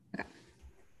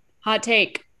Hot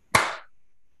take.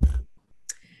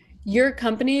 Your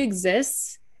company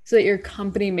exists so that your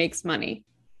company makes money.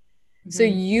 So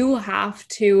Mhm. you have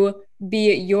to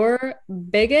be your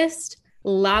biggest,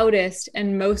 loudest,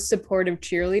 and most supportive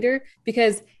cheerleader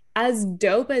because, as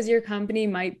dope as your company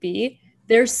might be,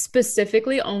 they're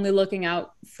specifically only looking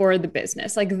out for the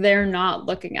business. Like they're not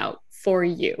looking out for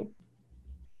you.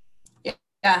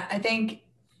 Yeah, I think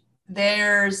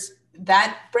there's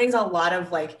that brings a lot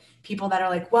of like people that are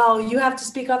like, well, you have to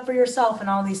speak up for yourself and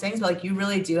all these things, but like you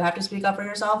really do have to speak up for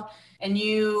yourself. And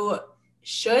you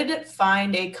should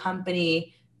find a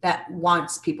company that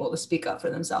wants people to speak up for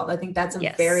themselves. I think that's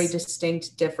a very Yes.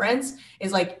 distinct difference.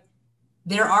 Is like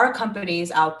there are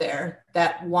companies out there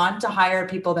that want to hire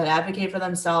people that advocate for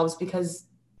themselves because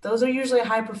those are usually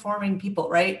high performing people,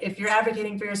 right? If you're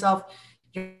advocating for yourself,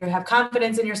 you have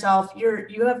confidence in yourself,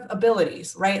 you have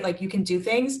abilities, right? Like you can do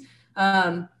things.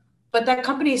 Um, but that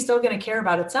company is still going to care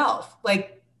about itself.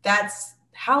 Like that's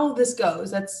how this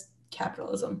goes. That's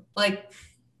capitalism. Like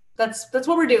that's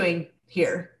what we're doing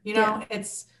here. You Yeah. know,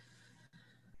 it's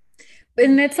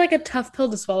And it's like a tough pill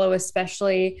to swallow,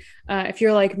 especially if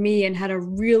you're like me and had a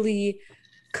really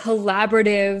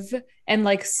collaborative and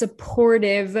like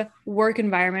supportive work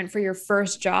environment for your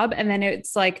first job. And then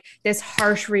it's like this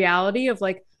harsh reality of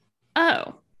like,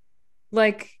 oh,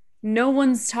 like no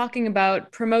one's talking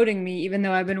about promoting me, even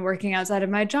though I've been working outside of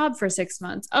my job for 6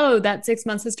 months. Oh, that 6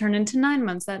 months has turned into 9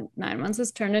 months. That 9 months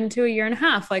has turned into a year and a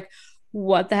half. Like,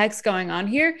 what the heck's going on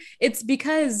here? It's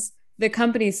because the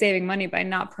company's saving money by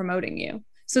not promoting you.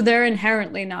 So they're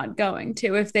inherently not going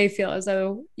to if they feel as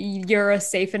though you're a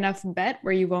safe enough bet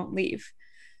where you won't leave.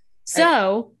 right.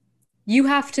 So you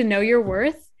have to know your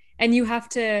worth and you have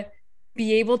to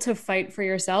be able to fight for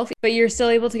yourself, but you're still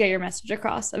able to get your message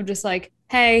across of just like,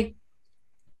 hey,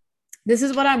 this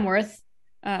is what I'm worth.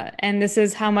 And this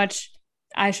is how much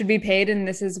I should be paid. And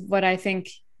this is what I think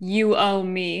you owe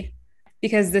me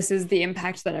because this is the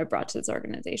impact that I brought to this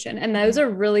organization. And those Mhm. are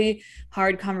really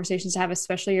hard conversations to have,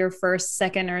 especially your first,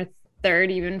 second, or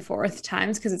third, even fourth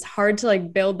times, because it's hard to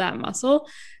like build that muscle.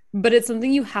 But it's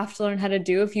something you have to learn how to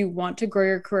do if you want to grow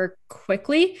your career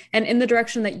quickly and in the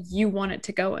direction that you want it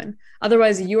to go in.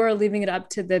 Otherwise, you are leaving it up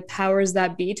to the powers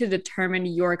that be to determine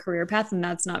your career path, and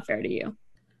that's not fair to you.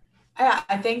 Yeah,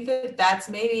 I think that that's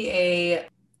maybe a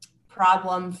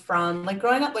problem from like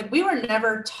growing up. Like we were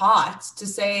never taught to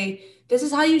say, this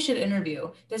is how you should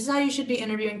interview. This is how you should be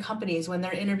interviewing companies when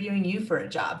they're interviewing you for a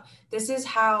job. This is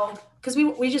how, because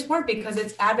we just weren't because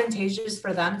it's advantageous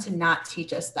for them to not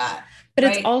teach us that, But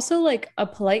it's right? also like a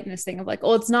politeness thing of like,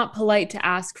 oh, it's not polite to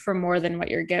ask for more than what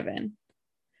you're given,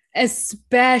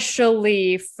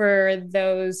 especially for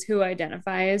those who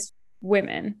identify as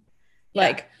women. Yeah.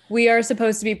 Like, we are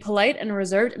supposed to be polite and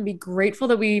reserved and be grateful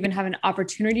that we even have an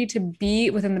opportunity to be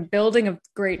within the building of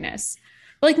greatness.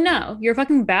 But like, no, you're a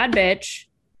fucking bad bitch,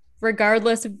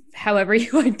 regardless of however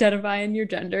you identify in your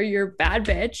gender, you're a bad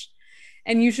bitch.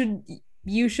 And you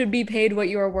should be paid what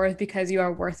you are worth because you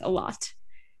are worth a lot.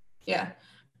 Yeah.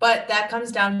 But that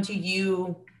comes down to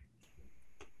you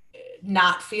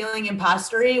not feeling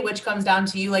impostery, which comes down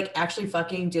to you like actually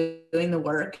fucking doing the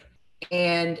work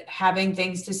and having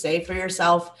things to say for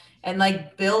yourself and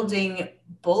like building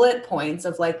bullet points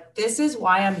of like, this is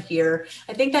why I'm here.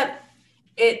 I think that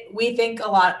we think a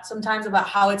lot sometimes about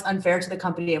how it's unfair to the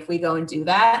company if we go and do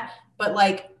that. But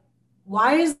like,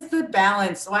 why is the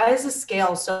balance, why is the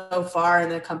scale so far in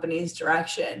the company's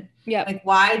direction? Yep. Like,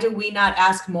 why do we not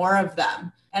ask more of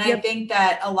them? And I Yep. think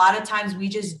that a lot of times we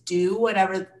just do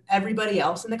whatever everybody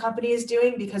else in the company is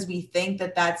doing because we think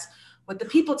that that's what the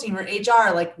people team or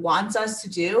HR like wants us to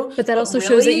do. But that But also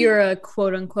shows that you're really, a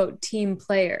quote unquote team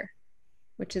player,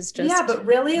 which is yeah, just but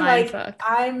really mind like fuck.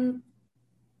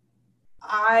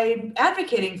 I'm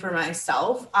advocating for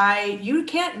myself. You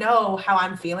can't know how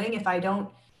I'm feeling if I don't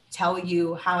tell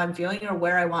you how I'm feeling or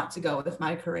where I want to go with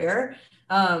my career.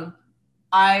 Um,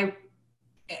 I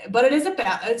but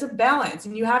it's a balance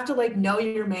and you have to like know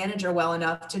your manager well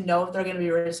enough to know if they're going to be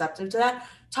receptive to that.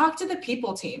 Talk to the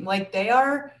people team. Like they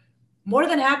are more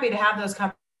than happy to have those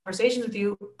conversations with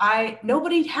you. I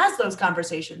Nobody has those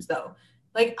conversations though.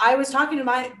 Like I was talking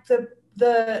to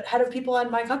the head of people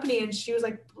at my company and she was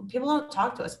like, people don't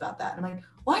talk to us about that. And I'm like,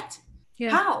 what? Yeah.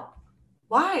 How?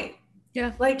 Why?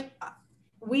 Yeah. Like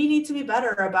we need to be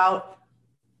better about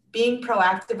being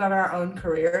proactive about our own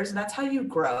careers. That's how you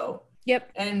grow.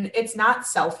 Yep. And it's not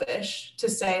selfish to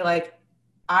say like,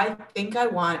 I think I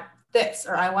want this,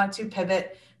 or I want to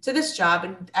pivot to this job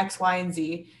in X, Y, and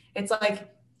Z. It's like,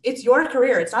 it's your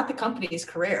career. It's not the company's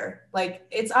career. Like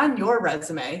it's on your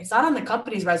resume. It's not on the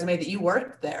company's resume that you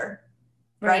worked there.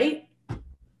 Right. Right.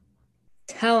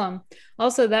 Tell them.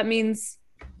 Also, that means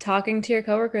talking to your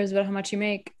coworkers about how much you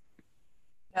make.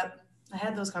 Yep. I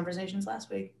had those conversations last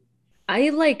week. I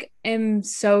like am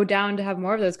so down to have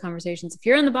more of those conversations. If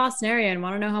you're in the Boston area and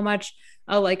want to know how much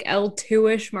a like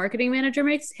L2-ish marketing manager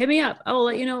makes, hit me up. I'll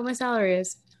let you know what my salary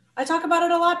is. I talk about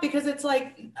it a lot because it's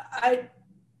like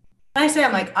I say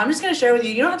I'm like, I'm just gonna share with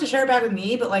you. You don't have to share it back with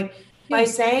me, but like by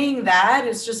saying that,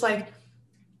 it's just like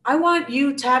I want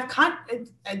you to have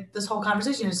this whole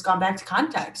conversation has gone back to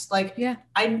context. Like Yeah.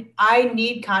 I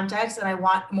need context, and I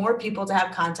want more people to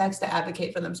have context to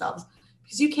advocate for themselves,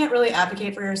 because you can't really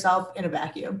advocate for yourself in a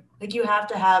vacuum. Like you have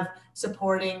to have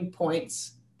supporting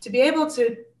points to be able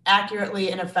to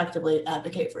accurately and effectively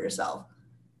advocate for yourself.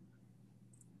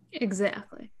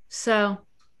 Exactly. So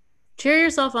cheer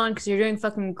yourself on because you're doing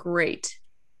fucking great.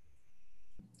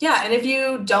 Yeah, and if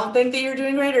you don't think that you're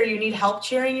doing great or you need help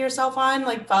cheering yourself on,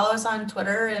 like follow us on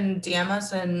Twitter and DM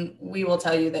us, and we will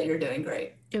tell you that you're doing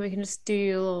great. Yeah, we can just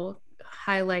do a little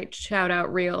highlight shout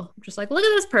out reel. Just like, look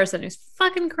at this person who's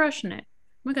fucking crushing it.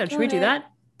 Oh my god, should we do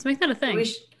that? Let's make that a thing.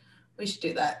 We should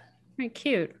do that. Right,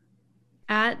 cute.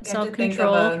 At self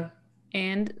control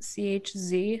and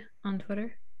CHZ on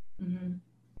Twitter. Mm-hmm.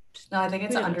 No, I think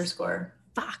it's an underscore.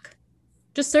 Fuck.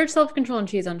 Just search self control and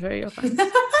cheese on Twitter. You'll find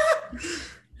it.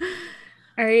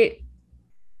 All right.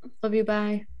 Love you.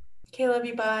 Bye. Okay, love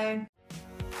you. Bye.